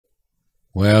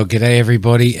Well, g'day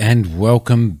everybody and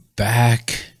welcome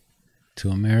back to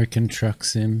American Truck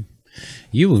Sim.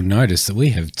 You will notice that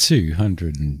we have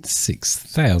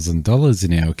 $206,000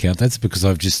 in our account. That's because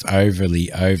I've just overly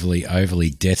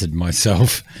debted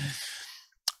myself.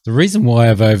 The reason why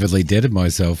I've overly debted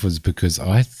myself was because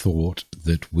I thought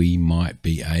that we might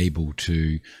be able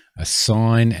to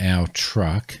assign our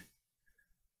truck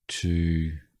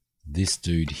to this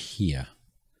dude here.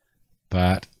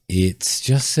 But it's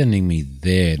just sending me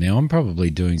there. Now, I'm probably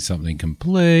doing something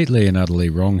completely and utterly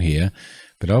wrong here,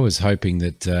 but I was hoping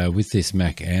that with this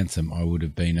Mac Anthem, I would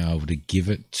have been able to give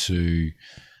it to,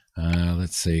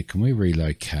 let's see, can we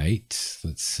relocate?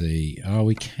 Let's see. Oh,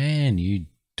 we can, you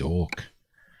dork.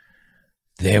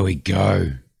 There we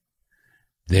go.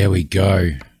 There we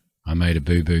go. I made a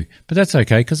boo-boo, but that's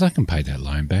okay because I can pay that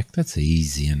loan back. That's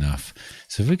easy enough.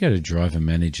 So if we go to driver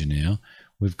manager now,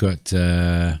 we've got...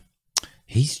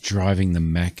 he's driving the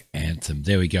Mac Anthem.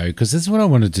 There we go. Because that's what I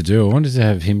wanted to do. I wanted to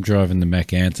have him driving the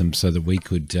Mac Anthem so that we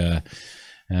could...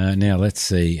 now, let's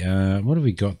see. What have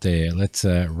we got there? Let's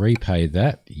repay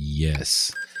that.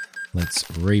 Yes. Let's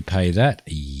repay that.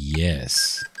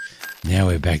 Yes. Now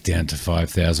we're back down to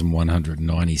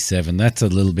 5,197. That's a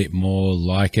little bit more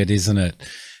like it, isn't it?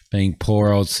 Being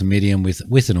poor old Simidiom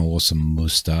with an awesome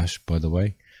moustache, by the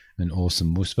way. An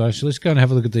awesome moustache. Let's go and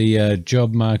have a look at the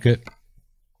job market.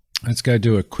 Let's go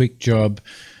do a quick job.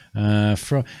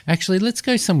 Actually, let's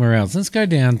go somewhere else. Let's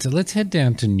head down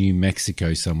to New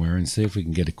Mexico somewhere and see if we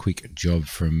can get a quick job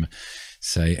from,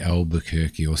 say,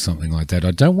 Albuquerque or something like that.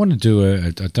 I don't want to do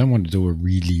a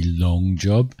really long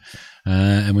job,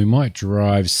 and we might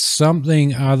drive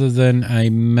something other than a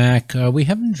Mac. We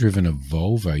haven't driven a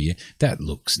Volvo yet. That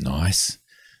looks nice.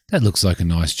 That looks like a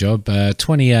nice job.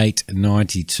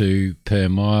 $28.92 per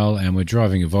mile, and we're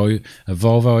driving a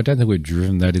Volvo. I don't think we've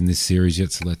driven that in this series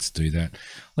yet, so let's do that.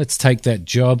 Let's take that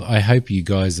job. I hope you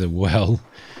guys are well.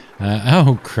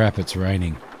 Oh, crap, it's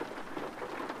raining.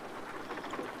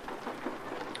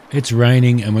 It's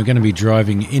raining, and we're going to be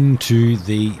driving into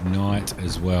the night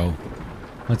as well.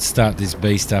 Let's start this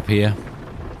beast up here.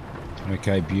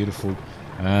 Okay, beautiful.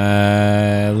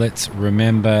 Let's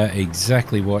remember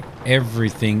exactly what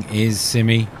everything is,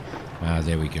 Simi.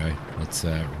 There we go. Let's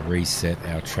reset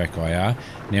our track IR.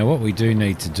 Now, what we do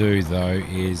need to do, though,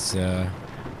 is...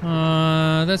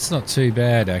 that's not too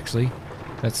bad, actually.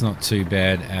 That's not too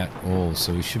bad at all,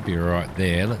 so we should be right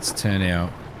there. Let's turn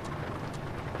our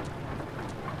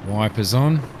wipers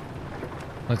on.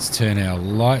 Let's turn our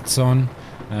lights on.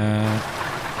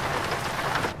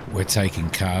 We're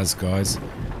taking cars, guys.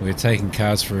 We're taking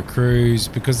cars for a cruise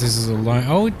because this is a loan.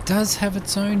 Oh, it does have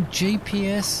its own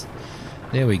GPS.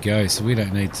 There we go. So we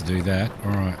don't need to do that.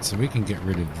 All right. So we can get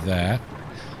rid of that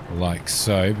like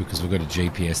so because we've got a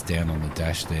GPS down on the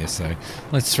dash there. So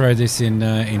let's throw this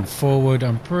in forward.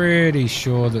 I'm pretty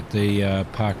sure that the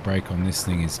park brake on this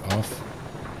thing is off.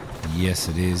 Yes,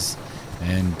 it is.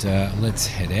 And let's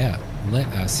head out. Let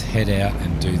us head out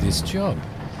and do this job.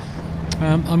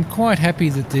 I'm quite happy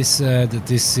that this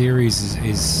series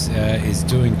is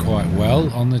doing quite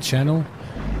well on the channel.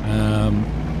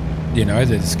 You know,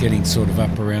 that it's getting sort of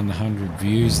up around the 100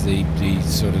 views, the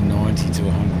sort of 90 to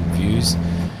 100 views.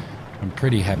 I'm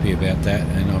pretty happy about that,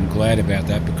 and I'm glad about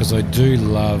that because I do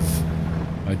love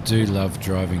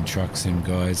driving truck sim,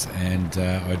 guys, and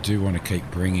I do want to keep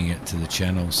bringing it to the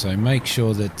channel. So make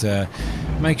sure that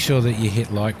you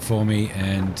hit like for me,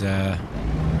 and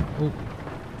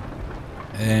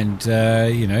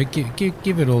you know,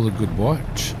 give it all a good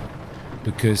watch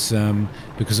because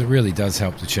it really does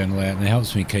help the channel out, and it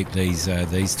helps me keep these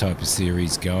type of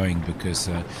series going. Because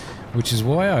which is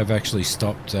why I've actually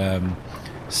stopped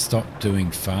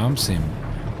doing farm sim.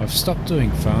 I've stopped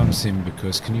doing farm sim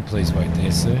because, can you please wait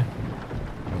there, sir?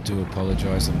 I do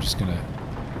apologise. I'm just going to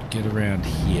get around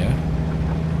here.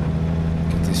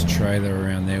 Get this trailer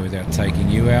around there without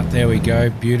taking you out. There we go.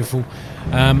 Beautiful.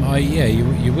 Yeah,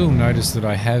 you will notice that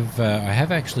I have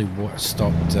actually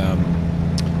stopped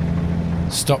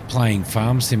playing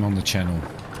farm sim on the channel.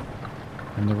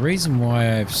 And the reason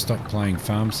why I've stopped playing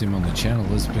farm sim on the channel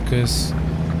is because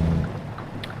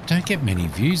I don't get many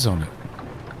views on it.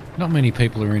 Not many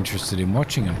people are interested in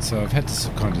watching it, so I've had to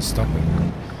kind of stop it.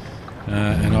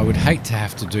 And I would hate to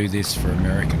have to do this for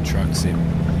American Truck Sim.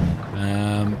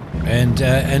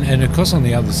 And of course, on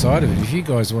the other side of it, if you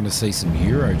guys want to see some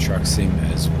Euro Truck Sim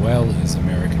as well as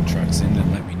American Truck Sim,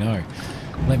 then let me know.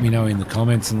 Let me know in the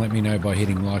comments, and let me know by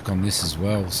hitting like on this as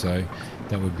well. So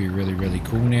that would be really, really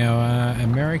cool. Now,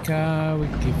 America,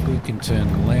 if we can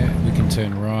turn left, we can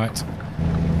turn right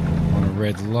on a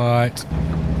red light.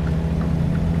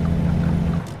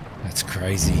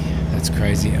 crazy. That's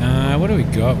crazy. What do we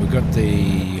got? We've got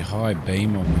the high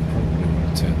beam on. We probably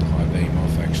want to turn the high beam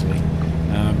off, actually.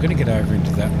 I'm going to get over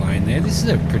into that lane there. This is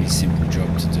a pretty simple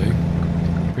job to do.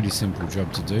 Pretty simple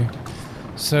job to do.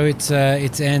 So it's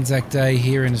Anzac Day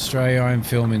here in Australia. I'm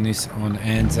filming this on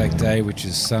Anzac Day, which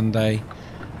is Sunday.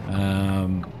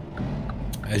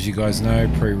 As you guys know,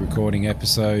 pre-recording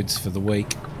episodes for the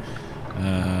week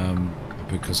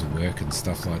because of work and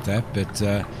stuff like that. But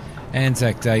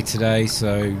Anzac Day today,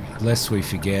 so lest we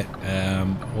forget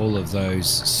all of those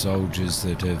soldiers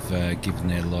that have given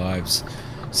their lives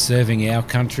serving our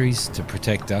countries to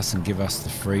protect us and give us the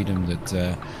freedom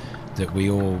that we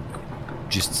all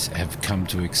just have come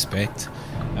to expect.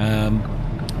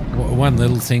 One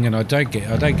little thing, and I don't get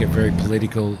very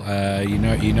political. You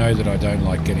know that I don't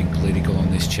like getting political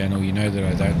on this channel. You know that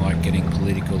I don't like getting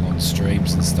political on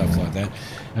streams and stuff like that.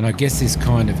 And I guess this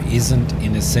kind of isn't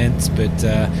in a sense, but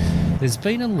there's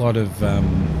been a lot of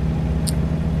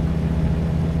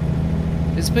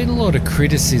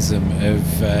criticism of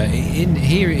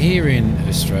here in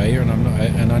Australia,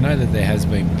 and I know that there has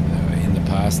been in the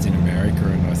past in America,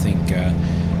 and I think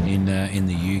in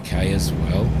the UK as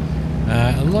well.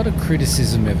 A lot of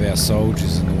criticism of our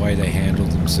soldiers and the way they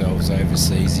handled themselves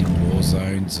overseas in war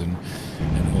zones and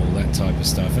all that type of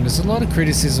stuff. And there's a lot of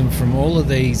criticism from all of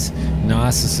these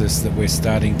narcissists that we're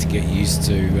starting to get used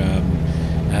to,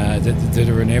 that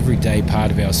are an everyday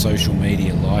part of our social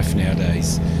media life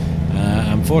nowadays.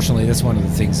 Unfortunately, that's one of the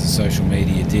things that social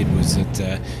media did, was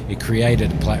that it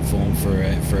created a platform for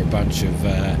a bunch of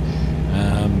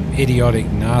idiotic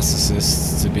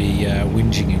narcissists to be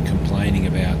whinging and complaining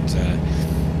about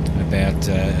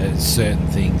certain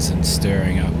things and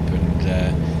stirring up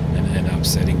and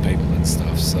upsetting people and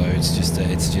stuff. So it's just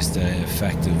a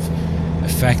fact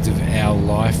of our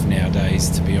life nowadays,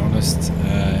 to be honest,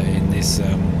 in this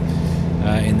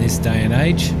day and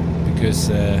age, because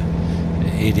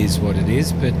it is what it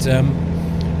is. But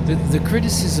the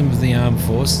criticism of the armed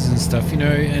forces and stuff,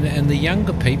 and the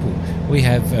younger people, we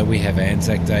have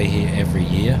Anzac Day here every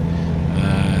year,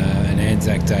 an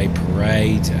Anzac Day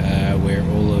parade where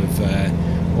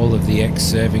all of the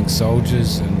ex-serving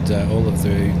soldiers and all of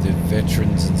the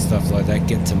veterans and stuff like that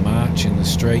get to march in the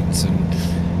streets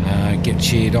and get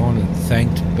cheered on and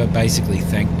thanked, but basically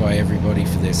thanked by everybody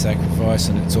for their sacrifice.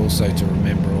 And it's also to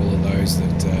remember all of those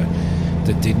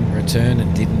that didn't return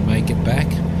and didn't make it back.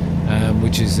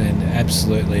 Which is an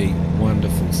absolutely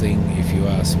wonderful thing, if you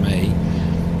ask me.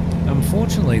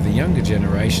 Unfortunately, the younger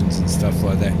generations and stuff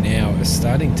like that now are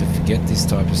starting to forget this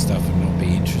type of stuff and not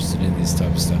be interested in this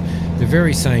type of stuff. The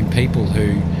very same people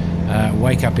who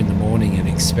wake up in the morning and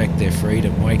expect their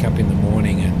freedom, wake up in the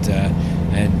morning and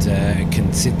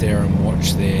can sit there and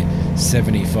watch their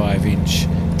 75-inch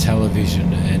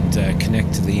television and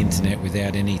connect to the internet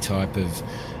without any type of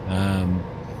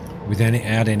without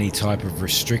any type of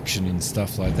restriction and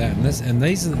stuff like that. And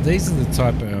these are the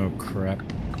type of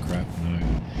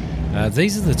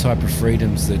these are the type of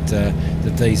freedoms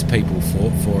that these people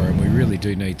fought for, and we really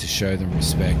do need to show them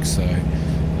respect. So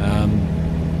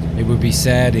it would be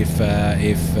sad if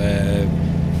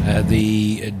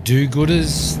the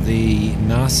do-gooders, the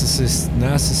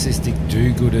narcissistic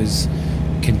do-gooders,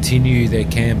 continue their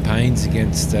campaigns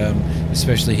against,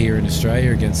 especially here in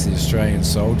Australia, against the Australian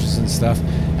soldiers and stuff,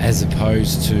 as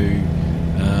opposed to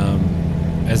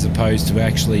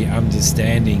actually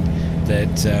understanding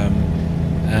that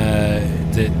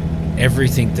that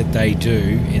everything that they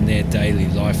do in their daily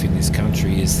life in this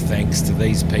country is thanks to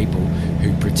these people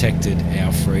who protected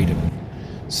our freedom.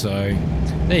 So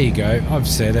there you go, I've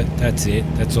said it, that's it,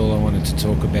 that's all I wanted to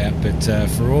talk about. But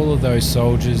for all of those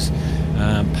soldiers,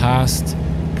 past,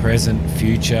 present,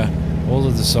 future, all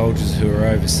of the soldiers who are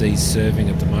overseas serving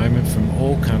at the moment from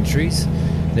all countries,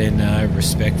 then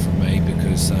respect from me,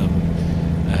 because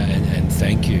and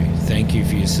thank you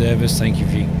for your service, thank you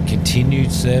for your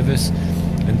continued service,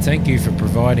 and thank you for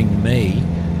providing me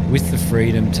with the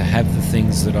freedom to have the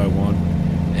things that I want,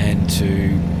 and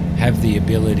to have the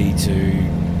ability to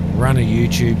run a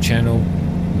YouTube channel,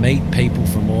 meet people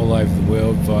from all over the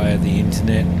world via the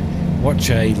internet, watch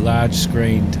a large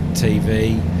screened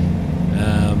TV,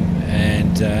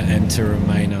 and to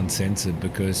remain uncensored,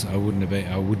 because I wouldn't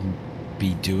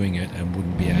be doing it and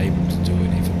wouldn't be able to do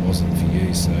it if it wasn't for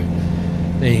you. So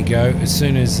there you go. As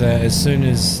soon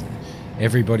as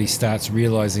everybody starts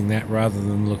realizing that, rather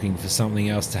than looking for something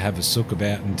else to have a sook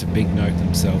about and to big note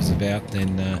themselves about,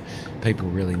 then people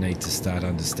really need to start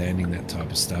understanding that type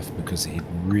of stuff, because it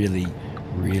really,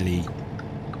 really,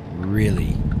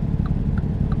 really,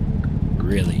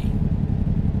 really,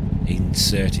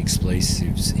 insert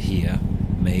explosives here,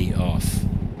 me off.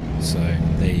 So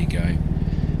there you go.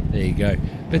 There you go.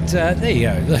 But there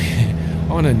you go.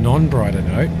 On a non-brighter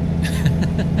note,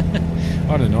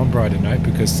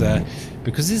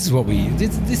 because this is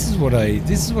what I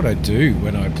do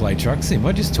when I play Truck Sim.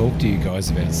 I just talk to you guys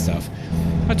about stuff.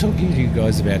 I talk to you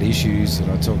guys about issues,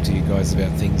 and I talk to you guys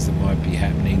about things that might be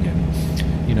happening,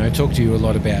 and you know, talk to you a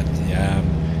lot about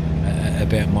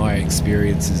my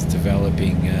experiences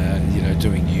developing, you know,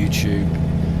 doing YouTube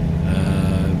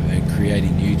and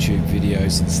creating YouTube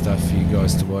videos and stuff for you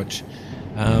guys to watch.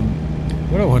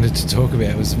 What I wanted to talk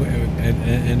about was,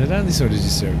 and it only sort of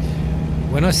just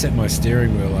when I set my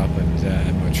steering wheel up and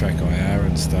my track IR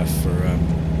and stuff for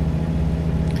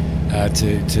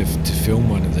to film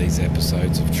one of these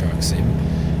episodes of Truck Sim.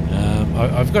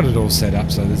 I've got it all set up,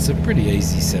 so it's a pretty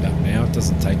easy setup now. It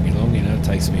doesn't take me long, you know, it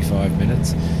takes me 5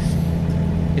 minutes.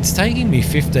 It's taking me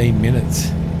 15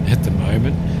 minutes at the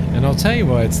moment, and I'll tell you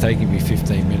why it's taking me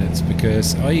 15 minutes,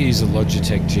 because I use a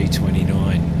Logitech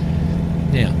G29.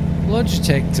 Now,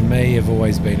 Logitech to me have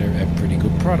always been a pretty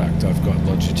good product. I've got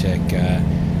Logitech,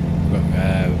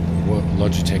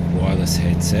 Logitech wireless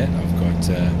headset. I've got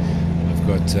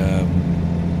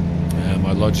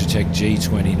my Logitech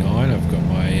G29. I've got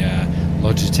my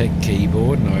Logitech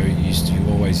keyboard, and I used to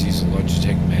always use a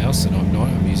Logitech mouse, and I'm not.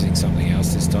 I'm using something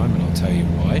else this time, and I'll tell you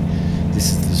why.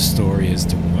 This is the story as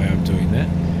to why I'm doing that.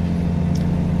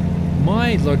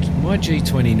 My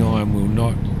G29 will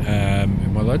not,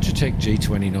 my Logitech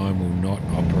G29 will not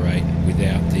operate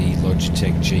without the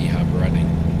Logitech G Hub running.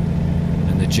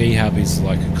 And the G Hub is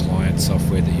like a client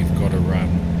software that you've got to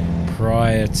run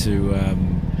prior to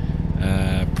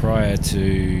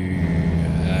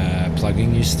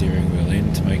plugging your steering wheel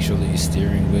in, to make sure that your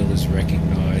steering wheel is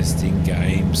recognised in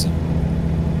games and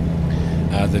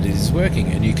that it is working.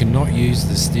 And you cannot use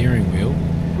the steering wheel.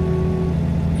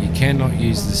 You cannot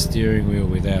use the steering wheel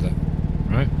without it,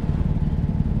 right?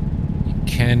 You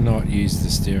cannot use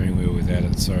the steering wheel without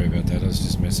it. Sorry about that. I was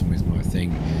just messing with my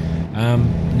thing.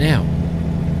 Now,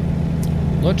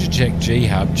 Logitech G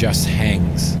Hub just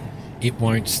hangs. It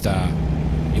won't start.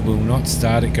 It will not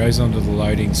start. It goes onto the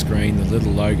loading screen. The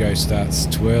little logo starts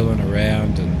twirling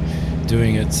around and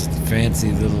doing its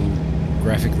fancy little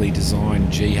graphically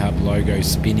designed G Hub logo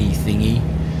spinny thingy,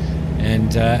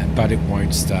 and but it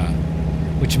won't start.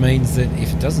 Which means that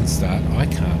if it doesn't start, I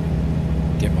can't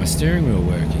get my steering wheel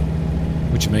working.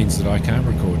 Which means that I can't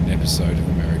record an episode of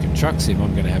American Truck Sim.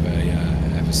 I'm going to have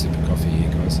a sip of coffee here,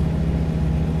 guys.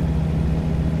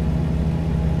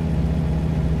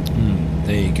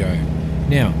 There you go.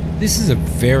 Now, this is a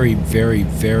very, very,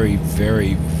 very,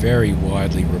 very, very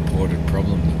widely reported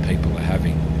problem that people are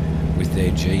having with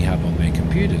their G Hub on their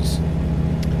computers.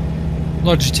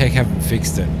 Logitech haven't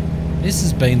fixed it. This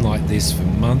has been like this for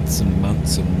months and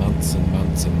months and months and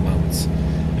months and months.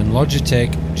 And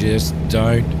Logitech just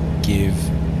don't give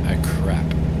a crap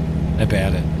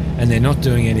about it. And they're not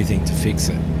doing anything to fix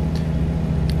it.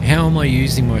 How am I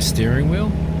using my steering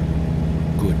wheel?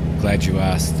 Good, glad you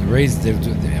asked. The reason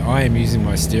I am using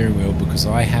my steering wheel because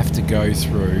I have to go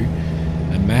through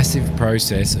a massive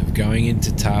process of going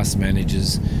into task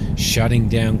managers, shutting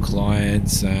down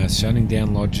clients, shutting down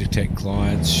Logitech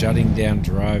clients, shutting down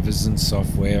drivers and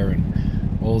software and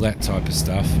all that type of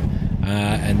stuff,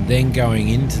 and then going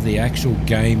into the actual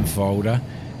game folder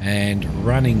and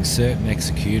running certain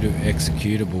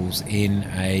executables in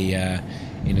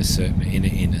a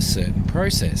certain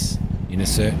process, in a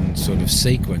certain sort of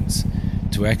sequence,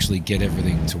 to actually get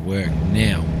everything to work.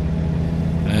 Now,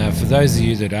 for those of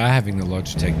you that are having the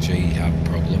Logitech G Hub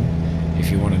problem,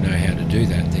 if you want to know how to do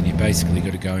that, then you basically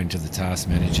got to go into the task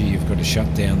manager. You've got to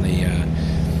shut down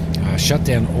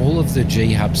all of the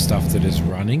G Hub stuff that is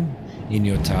running in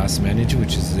your task manager,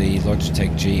 which is the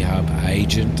Logitech G Hub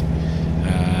agent,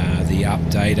 the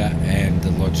updater, and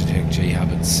the Logitech G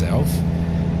Hub itself.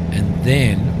 And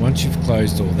then once you've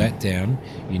closed all that down,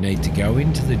 you need to go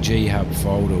into the G Hub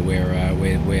folder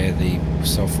where the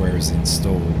software is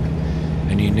installed,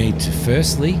 and you need to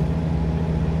firstly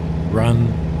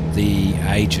run the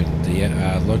agent, the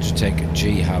Logitech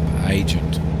G Hub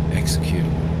agent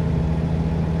executable.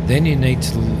 Then you need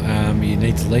to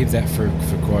leave that for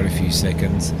quite a few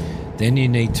seconds. Then you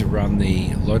need to run the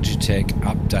Logitech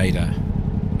updater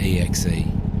exe.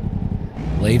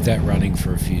 Leave that running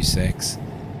for a few secs.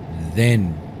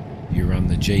 Then you run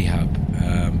the G Hub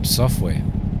software,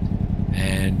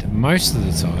 and most of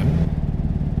the time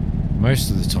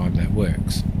that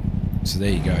works. So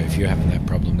there you go. If you're having that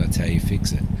problem, that's how you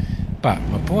fix it. But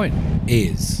my point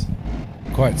is,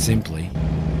 quite simply,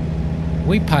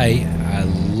 we pay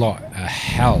a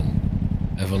hell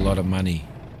of a lot of money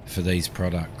for these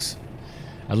products.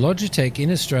 A Logitech in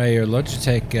Australia,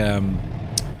 Logitech,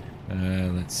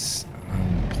 let's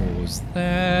close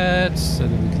that so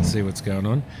that we can see what's going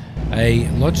on. A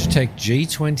Logitech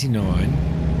G29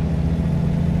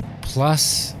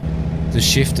 plus the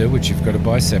shifter, which you've got to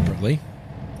buy separately,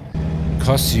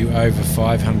 costs you over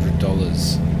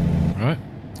 $500, right?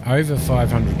 Over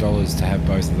 $500 to have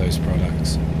both of those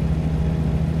products.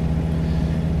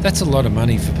 That's a lot of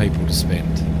money for people to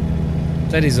spend.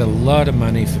 That is a lot of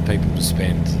money for people to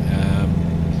spend.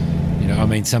 You know, I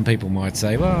mean, some people might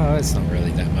say, well, it's not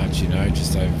really that much, you know,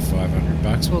 just over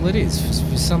 $500. Well, it is.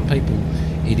 For some people,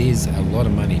 it is a lot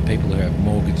of money. People who have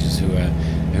mortgages, who are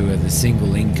the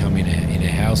single income in a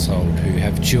household, who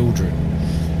have children,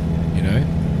 you know,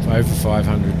 for over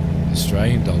 500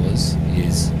 Australian dollars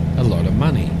is a lot of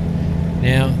money.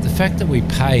 Now, the fact that we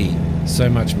pay so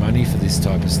much money for this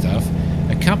type of stuff,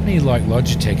 a company like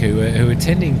Logitech, who are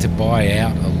tending to buy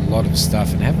out a lot of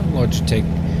stuff, and haven't Logitech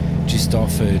just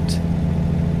offered...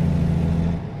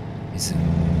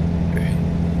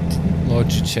 Didn't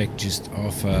Logitech just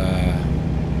offer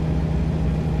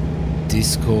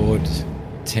Discord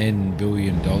 $10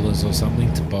 billion or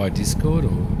something to buy Discord,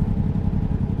 or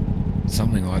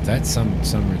something like that? Some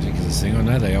ridiculous thing. I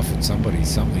know they offered somebody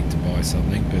something to buy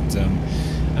something,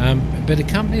 but a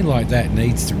company like that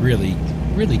needs to really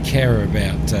care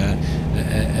about their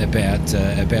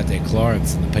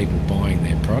clients and the people buying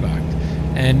their product,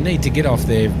 and need to get off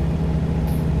their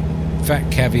fat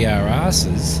caviar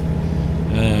asses.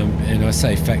 And I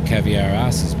say fat caviar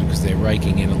asses because they're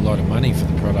raking in a lot of money for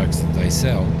the products that they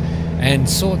sell, and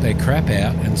sort their crap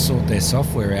out and sort their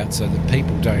software out so that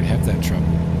people don't have that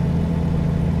trouble.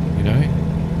 You know,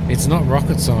 it's not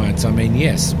rocket science. I mean,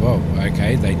 yes, well,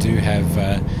 okay, they do have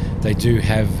a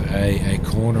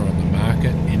corner on the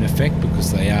market in effect,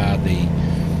 because they are the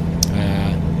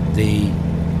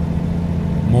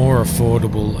more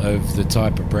affordable of the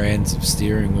type of brands of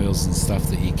steering wheels and stuff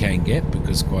that you can get,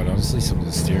 because quite honestly, some of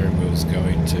the steering wheels go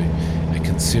into a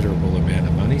considerable amount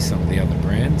of money, some of the other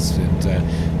brands, and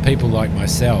people like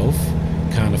myself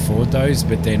can't afford those.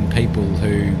 But then people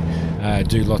who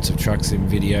do lots of truck sim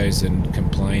videos and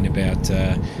complain about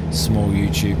small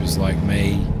YouTubers like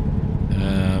me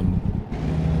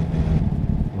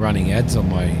running ads on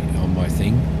my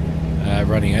thing,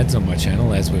 running ads on my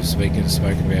channel, as we've spoken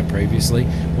about previously.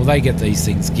 Well, they get these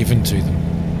things given to them,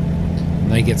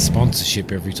 and they get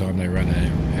sponsorship every time they run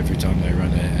a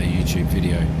YouTube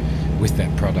video with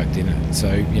that product in it.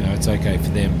 So, you know, it's okay for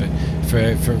them, but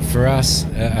for us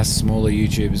smaller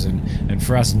YouTubers and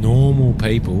for us normal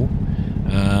people,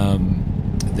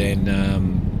 then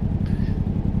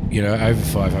you know, over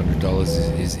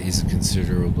 $500 is a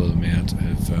considerable amount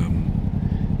of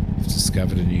I've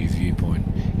discovered a new viewpoint,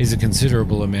 is a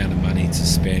considerable amount of money to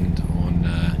spend on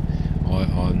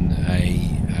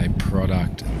a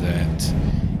product that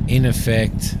in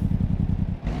effect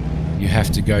you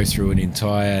have to go through an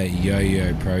entire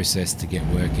yo-yo process to get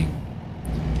working.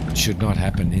 It should not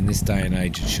happen in this day and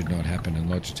age. It should not happen, and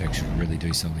Logitech should really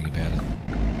do something about it.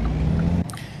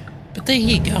 But there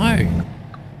you go.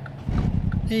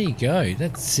 There you go.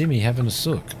 That's Simi having a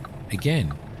sook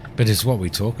again. But it's what we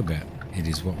talk about. It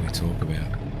is what we talk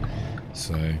about.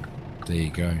 So there you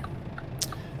go.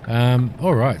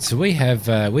 All right. So we have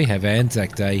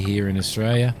Anzac Day here in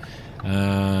Australia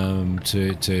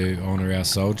to honour our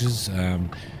soldiers.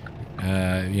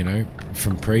 You know,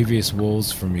 from previous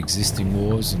wars, from existing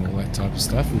wars, and all that type of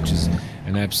stuff, which is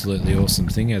an absolutely awesome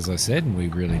thing, as I said, and we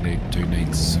really do need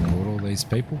to support all these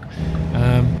people.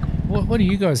 What do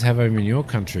you guys have over in your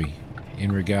country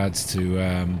in regards to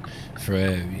for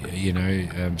you know,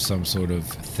 some sort of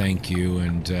thank you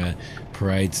and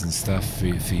parades and stuff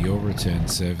for your returned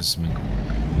servicemen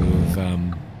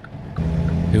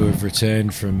who have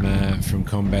returned from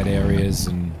combat areas?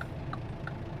 And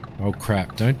oh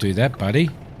crap, don't do that, buddy.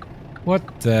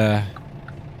 What the...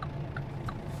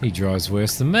 He drives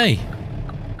worse than me.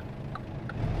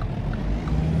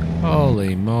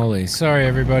 Holy moly. Sorry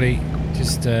everybody.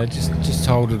 Just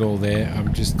hold it all there.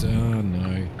 I'm just... oh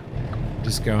no.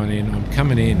 Just going in. I'm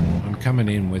coming in. I'm coming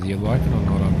in. Whether you like it or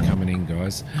not, I'm coming in,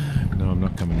 guys. No, I'm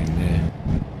not coming in there.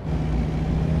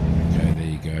 Okay, there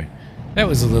you go. That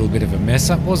was a little bit of a mess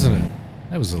up, wasn't it?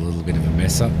 That was a little bit of a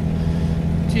mess up.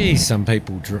 Gee, some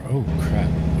people drive... Oh,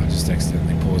 crap. I just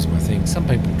accidentally paused my thing. Some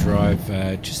people drive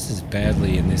just as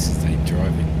badly in this as they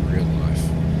drive in real life.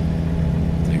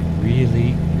 They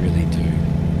really, really do.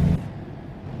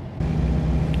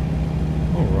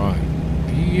 All right.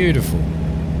 Beautiful.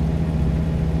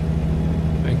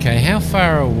 Okay, how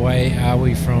far away are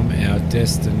we from our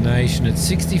destination? It's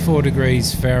 64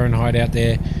 degrees Fahrenheit out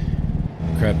there.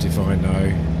 Crap if I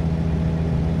know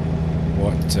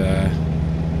what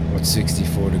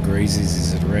 64 degrees is.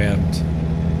 Is it around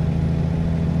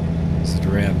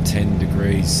 10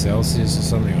 degrees Celsius or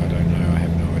something. I don't know. I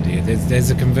have no idea.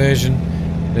 There's a conversion.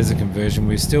 There's a conversion.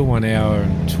 We're still 1 hour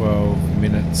and 12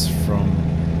 minutes from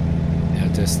our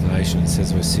destination. It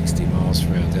says we're 60 miles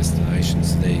from our destination.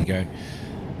 So there you go.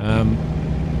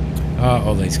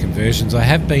 All these conversions. I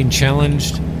have been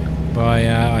challenged by.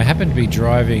 I happen to be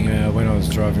driving when I was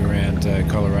driving around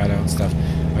Colorado and stuff.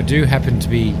 I do happen to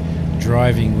be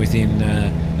driving within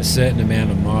a certain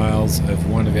amount of miles of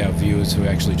one of our viewers who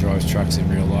actually drives trucks in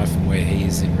real life and where he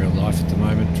is in real life at the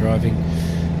moment driving,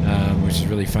 which is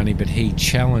really funny. But he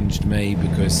challenged me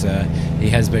because he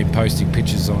has been posting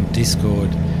pictures on Discord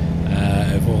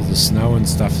of all the snow and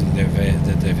stuff that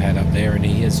they've had up there, and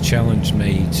he has challenged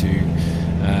me to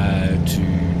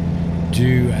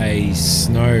do a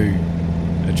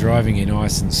driving in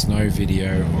ice and snow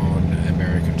video on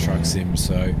American Truck Sim.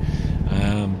 So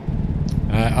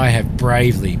I have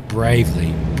bravely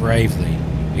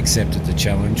accepted the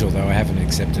challenge, although I haven't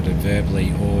accepted it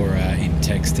verbally or in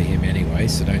text to him anyway,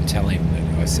 so don't tell him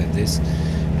that I said this.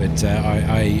 But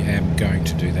I am going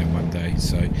to do that one day.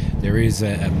 So there is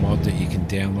a mod that you can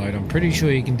download. I'm pretty sure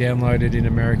you can download it in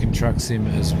American Truck Sim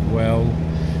as well.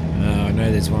 I know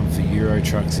there's one for Euro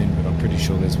Truck Sim, but I'm pretty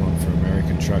sure there's one for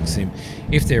American Truck Sim.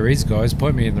 If there is, guys,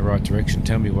 point me in the right direction.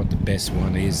 Tell me what the best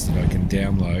one is that I can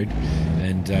download,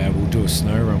 and we'll do a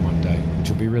snow run one day, which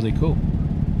will be really cool.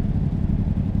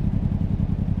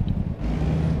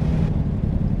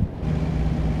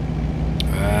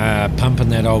 Pumping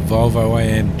that old Volvo. I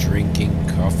am drinking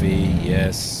coffee.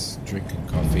 Yes, drinking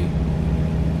coffee.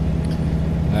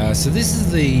 So this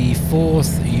is the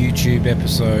 4th YouTube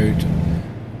episode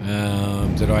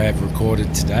that I have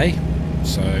recorded today,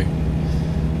 so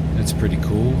that's pretty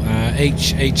cool.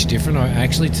 Each different.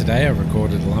 Today I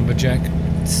recorded a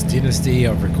Lumberjack's Dynasty.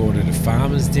 I've recorded a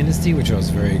Farmer's Dynasty, which I was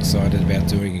very excited about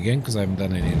doing again because I haven't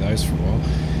done any of those for a while.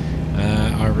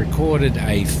 I recorded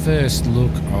a first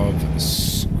look of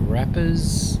Scrapper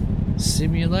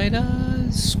Simulator,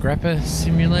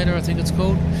 I think it's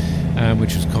called,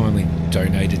 which was kindly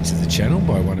donated to the channel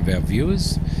by one of our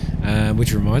viewers.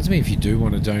 Which reminds me, if you do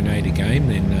want to donate a game,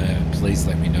 then please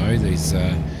let me know.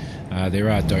 There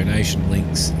are donation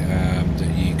links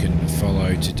that you can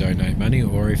follow to donate money,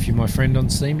 or if you're my friend on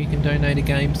Steam, you can donate a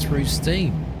game through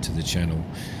Steam to the channel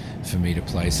for me to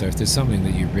play. So if there's something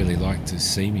that you really like to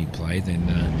see me play, then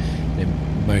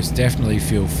most definitely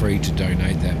feel free to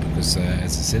donate that, because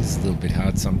as I said, it's a little bit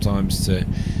hard sometimes to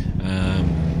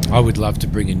I would love to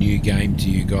bring a new game to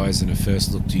you guys and a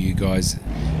first look to you guys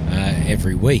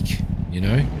every week, you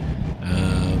know,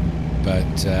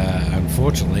 but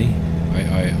unfortunately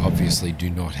I obviously do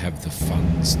not have the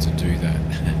funds to do that.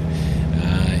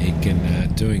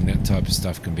 Doing that type of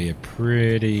stuff can be a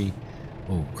pretty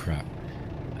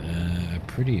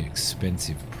pretty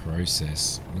expensive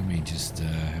process. Let me just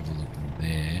have a look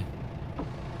there.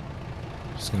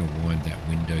 Just going to wind that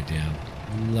window down.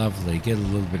 Lovely. Get a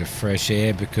little bit of fresh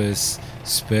air, because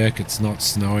Spurk, it's not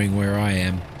snowing where I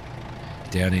am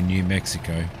down in New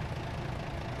Mexico.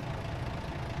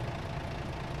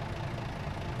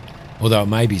 Although it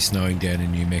may be snowing down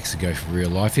in New Mexico for real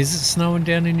life. Is it snowing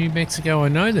down in New Mexico? I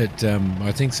know that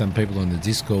I think some people on the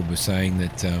Discord were saying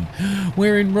that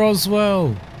we're in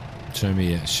Roswell. Show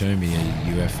me a UFO.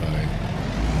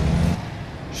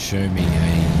 Show me a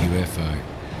UFO.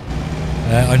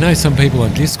 I know some people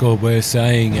on Discord were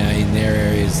saying in their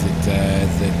areas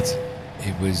that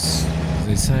it was.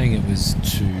 They're saying it was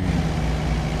too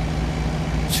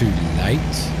late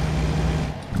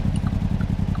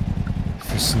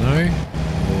for snow,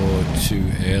 or too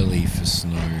early for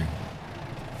snow.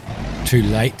 Too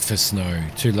late for snow.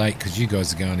 Too late because you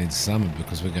guys are going into summer,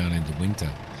 because we're going into winter.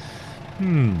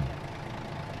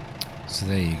 So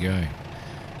there you go.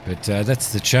 But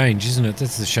that's the change, isn't it?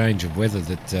 That's the change of weather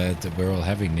that we're all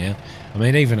having now. I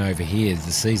mean, even over here,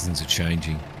 the seasons are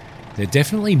changing. They're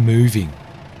definitely moving.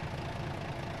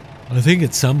 I think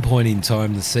at some point in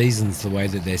time, the seasons, the way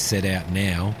that they're set out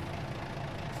now,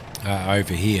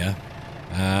 over here,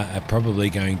 are probably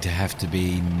going to have to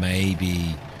be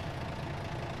maybe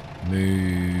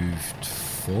moved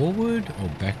forward or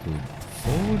backward.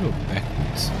 Forward or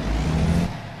backwards?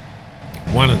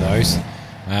 One of those.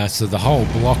 So the whole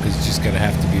block is just going to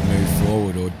have to be moved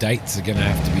forward, or dates are going to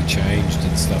have to be changed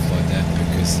and stuff like that,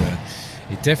 because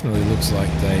it definitely looks like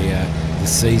the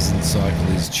season cycle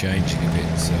is changing a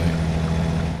bit. So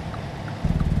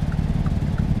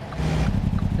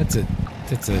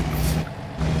that's a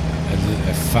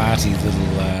farty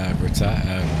little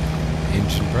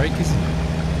engine brake, isn't it?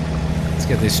 Let's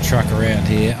get this truck around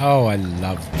here. Oh, I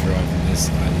love driving this.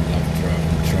 I love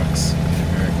driving trucks in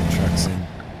American Truck Sim.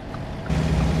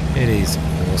 It is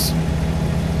awesome.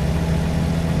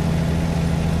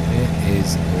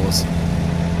 is awesome.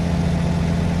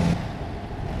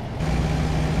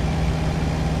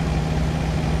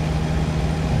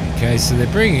 Okay, so they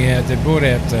brought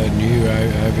out new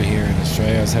over here in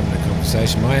Australia. I was having a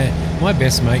conversation. My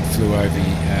best mate flew over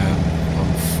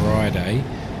on Friday,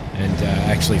 and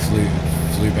actually flew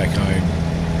back home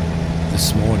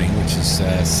this morning, which is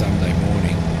Sunday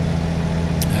morning.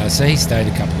 So he stayed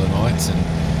a couple of nights, and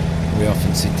we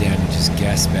often sit down and just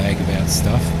gas bag about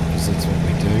stuff, because that's what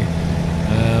we do.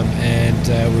 And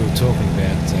we were talking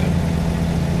about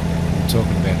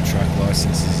truck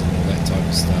licenses and all that type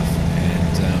of stuff,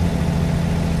 and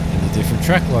the different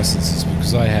truck licenses,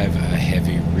 because I have a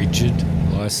heavy rigid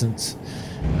license,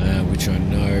 which I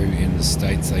know in the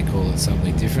States they call it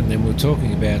something different. Then we're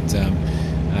talking about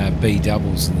B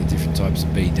doubles and the different types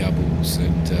of B doubles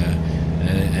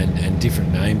and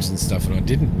different names and stuff, and I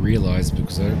didn't realise,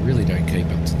 because I really don't keep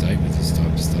up to date with this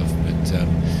type of stuff, but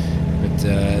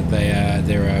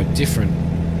there are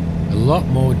a lot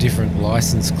more different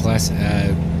license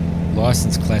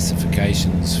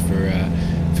classifications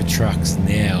for trucks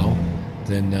now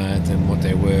than what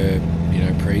there were,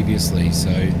 previously. So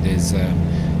there's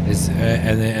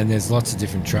lots of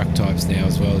different truck types now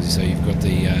as well. So you've got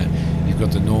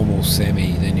the normal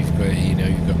semi, then you've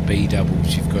got B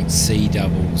doubles, you've got C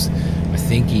doubles. I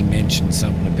think he mentioned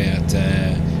something about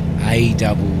A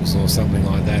doubles or something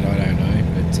like that. I don't know,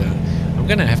 but I'm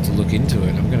going to have to look into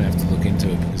it.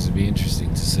 Because it'd be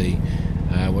interesting to see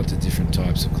what the different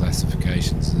types of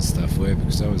classifications and stuff were,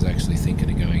 because I was actually thinking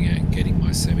of going out and getting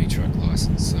my semi-truck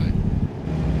license. So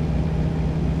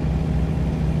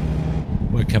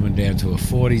we're coming down to a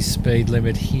 40 speed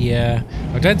limit here.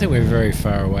 I don't think we're very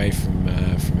far away from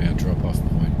our drop-off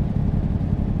point.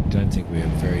 At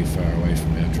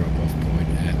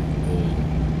all.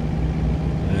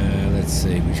 Let's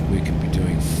see, we could be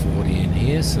doing 40 in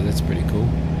here, so that's pretty cool.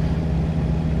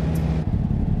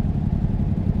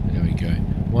 There we go.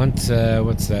 What's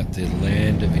that? The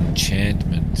Land of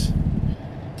Enchantment.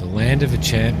 The Land of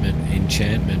Enchantment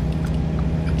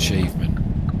achievement.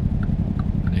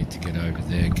 I need to get over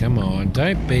there. Come on,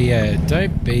 don't be a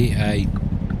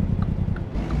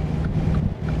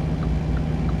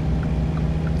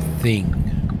thing.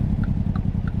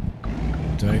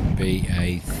 Don't be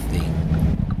a thing.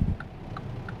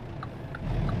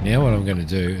 Now what I'm going to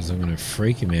do is I'm going to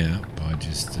freak him out by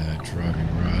just driving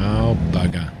right... Oh,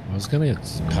 bugger. I was going to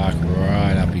park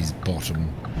right up his bottom.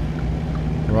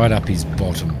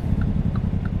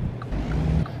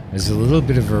 There's a little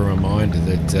bit of a reminder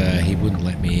that he wouldn't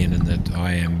let me in, and that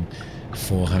I am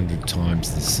 400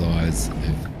 times the size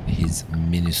of his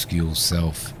minuscule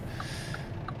self.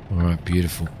 Alright,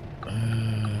 beautiful.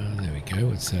 There we go.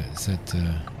 What's that? Is that...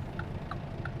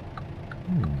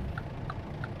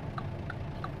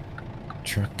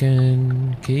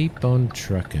 Trucking. Keep on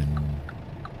trucking.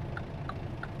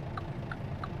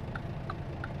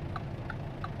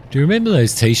 Do you remember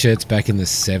those t-shirts back in the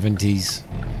 70s?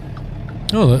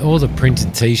 Oh, all the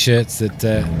printed t-shirts that...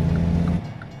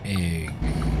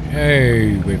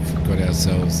 we've got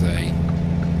ourselves a...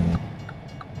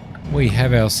 We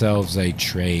have ourselves a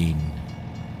train.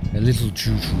 A little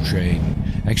choo-choo train.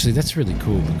 Actually, that's really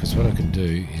cool, because what I can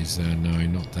do is... no,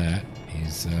 not that.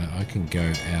 Is I can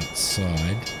go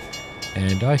outside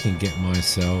and I can get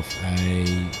myself a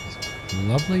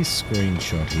lovely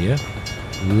screenshot here.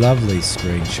 Lovely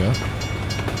screenshot.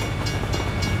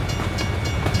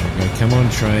 There we go. Come on,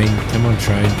 train. Come on,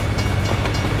 train.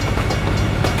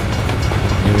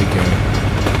 Here we go.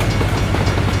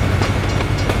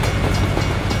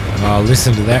 Oh,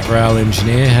 listen to that, rail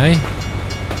engineer, hey?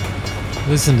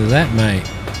 Listen to that, mate.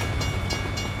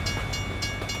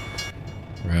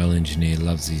 Rail engineer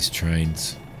loves his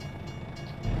trains.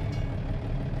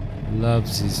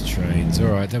 Loves his trains. All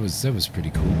right, that was pretty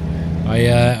cool.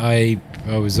 I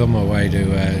was on my way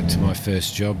to my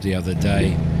first job the other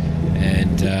day,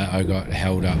 and I got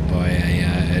held up by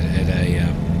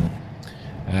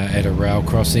at a rail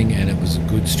crossing, and it was a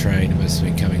goods train. It must have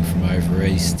been coming from over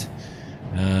east,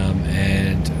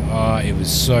 and it was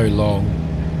so long.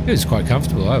 It was quite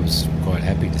comfortable. I was quite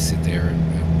happy to sit there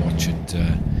and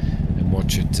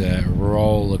watch it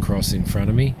roll across in front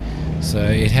of me. So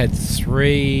it had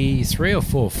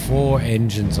four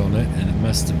engines on it, and it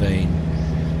must have been,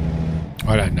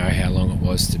 I don't know how long it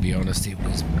was, to be honest. It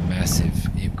was massive.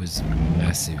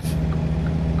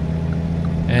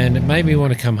 And it made me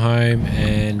want to come home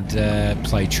and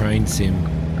play train sim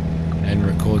and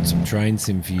record some train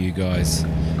sim for you guys.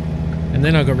 And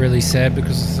then I got really sad,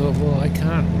 because I thought, well, I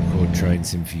can't record train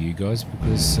sim for you guys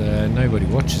because nobody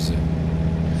watches it.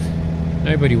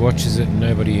 Nobody watches it and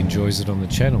nobody enjoys it on the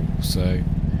channel. So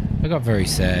I got very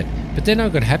sad. But then I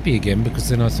got happy again, because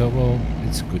then I thought, well,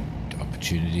 it's a good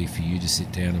opportunity for you to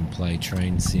sit down and play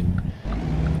Train Sim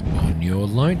on your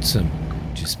lonesome,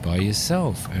 just by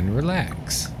yourself, and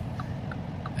relax.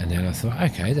 And then I thought,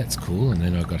 okay, that's cool. And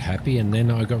then I got happy, and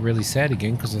then I got really sad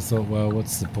again, because I thought, well,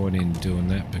 what's the point in doing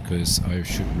that? Because I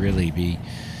should really be,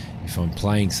 if I'm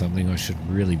playing something, I should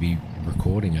really be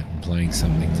recording it, and playing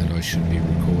something that I should be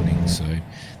recording. So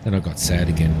then I got sad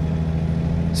again.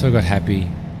 So I got happy,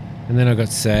 and then I got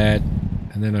sad,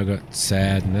 and then I got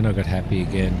sad, and then I got happy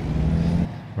again.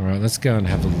 Alright, let's go and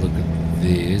have a look at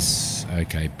this.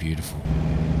 Okay, beautiful.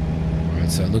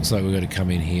 Alright, so it looks like we've got to come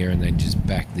in here and then just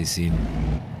back this in.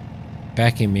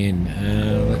 Back him in.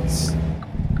 Let's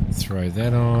throw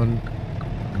that on.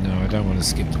 No, I don't want to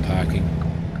skip the parking.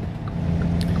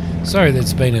 Sorry,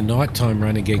 that's been a nighttime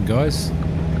run again, guys.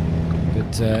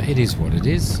 But it is what it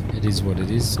is. It is what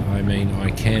it is. I mean,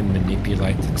 I can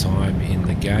manipulate the time in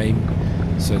the game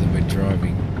so that we're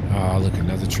driving. Oh, look,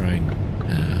 another train.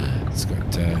 It's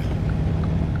got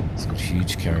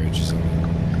huge carriages on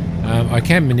it. I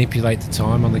can manipulate the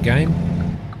time on the game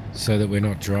so that we're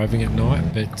not driving at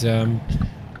night, but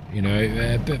you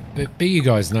know, but you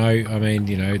guys know, I mean,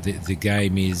 you know, the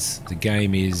game is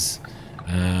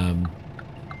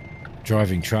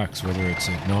driving trucks, whether it's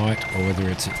at night or whether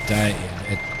it's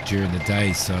during the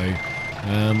day. So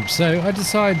I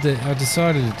decided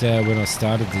when I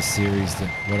started this series that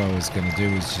what I was going to do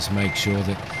was just make sure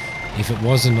that if it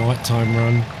was a nighttime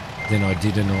run, then I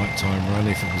did a nighttime run.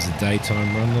 If it was a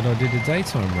daytime run, then I did a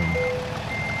daytime run.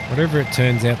 Whatever it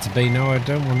turns out to be. No, I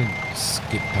don't want to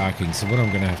skip parking. So what I'm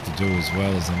going to have to do as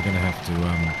well is I'm going to have to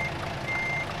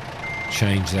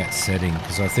change that setting,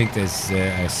 because I think there's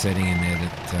a setting in there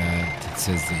that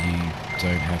says that you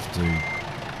don't have to,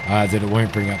 that it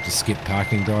won't bring up the skip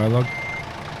parking dialogue.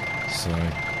 So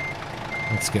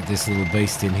let's get this little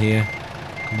beast in here.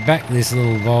 Back this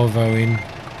little Volvo in.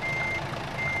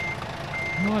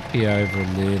 Might be over a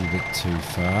little bit too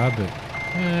far, but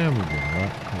we'll be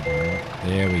alright. We'll be alright.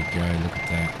 There we go. Look at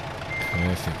that.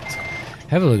 Perfect.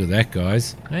 Have a look at that,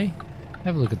 guys. Hey,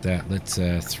 have a look at that. Let's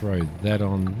throw that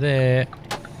on there.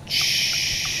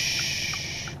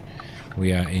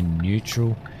 We are in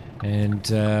neutral. And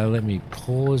let me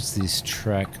pause this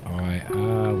track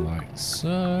IR like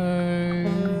so.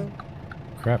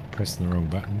 Crap, pressing the wrong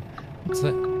button. What's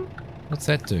that? What's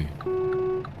that do?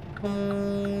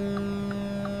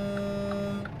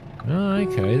 Oh,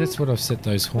 okay, that's what I've set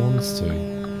those horns to.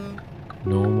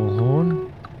 Normal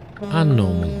horn,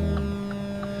 unnormal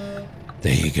horn.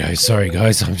 There you go. Sorry,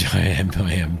 guys. I am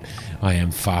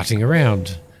farting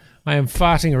around. I am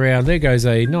farting around. There goes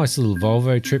a nice little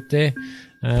Volvo trip there.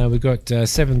 We've got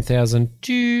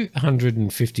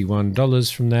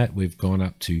 $7,251 from that. We've gone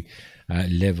up to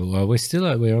level. Well,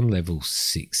 we're on level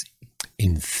 6.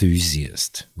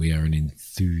 Enthusiast. We are an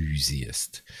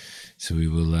enthusiast. So we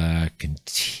will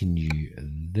continue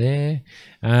there.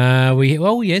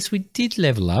 Yes, we did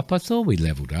level up. I thought we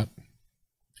leveled up.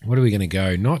 What are we going to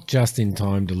go? Not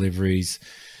just-in-time deliveries,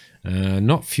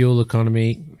 not fuel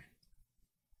economy,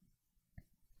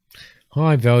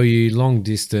 high value, long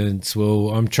distance. Well,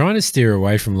 I'm trying to steer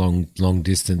away from long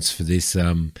distance for this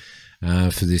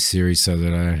series so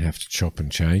that I don't have to chop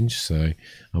and change. So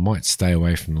I might stay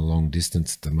away from the long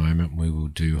distance at the moment. We will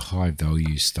do high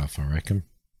value stuff, I reckon.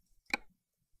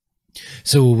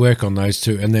 So we'll work on those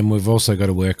two, and then we've also got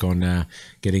to work on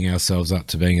getting ourselves up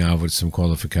to being able to some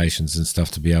qualifications and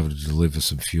stuff to be able to deliver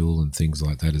some fuel and things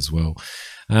like that as well.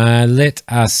 Let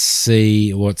us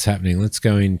see what's happening. Let's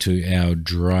go into our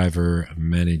driver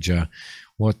manager.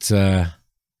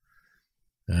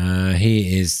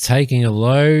 He is taking a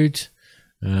load.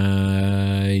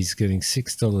 He's getting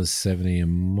 $6.70 a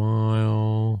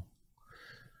mile,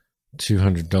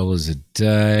 $200 a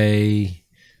day.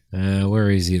 Where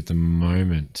is he at the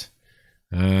moment?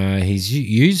 He's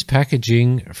used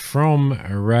packaging from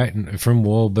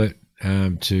Walbert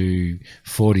to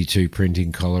 42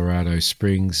 Printing, Colorado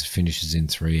Springs. Finishes in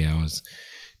 3 hours.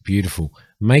 Beautiful.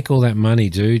 Make all that money,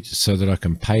 dude, so that I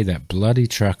can pay that bloody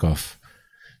truck off.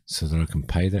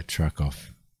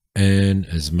 Earn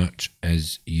as much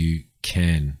as you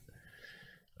can.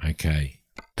 Okay.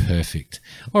 Perfect.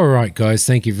 All right, guys,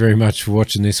 thank you very much for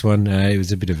watching this one. It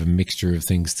was a bit of a mixture of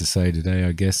things to say today,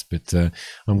 I guess, but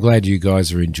I'm glad you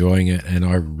guys are enjoying it, and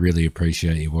I really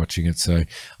appreciate you watching it. So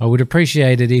I would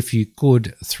appreciate it if you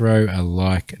could throw a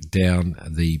like down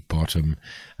the bottom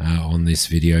on this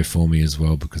video for me as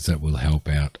well, because that will help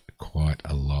out quite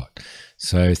a lot.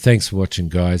 So thanks for watching,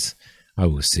 guys. I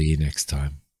will see you next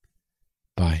time.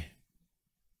 Bye.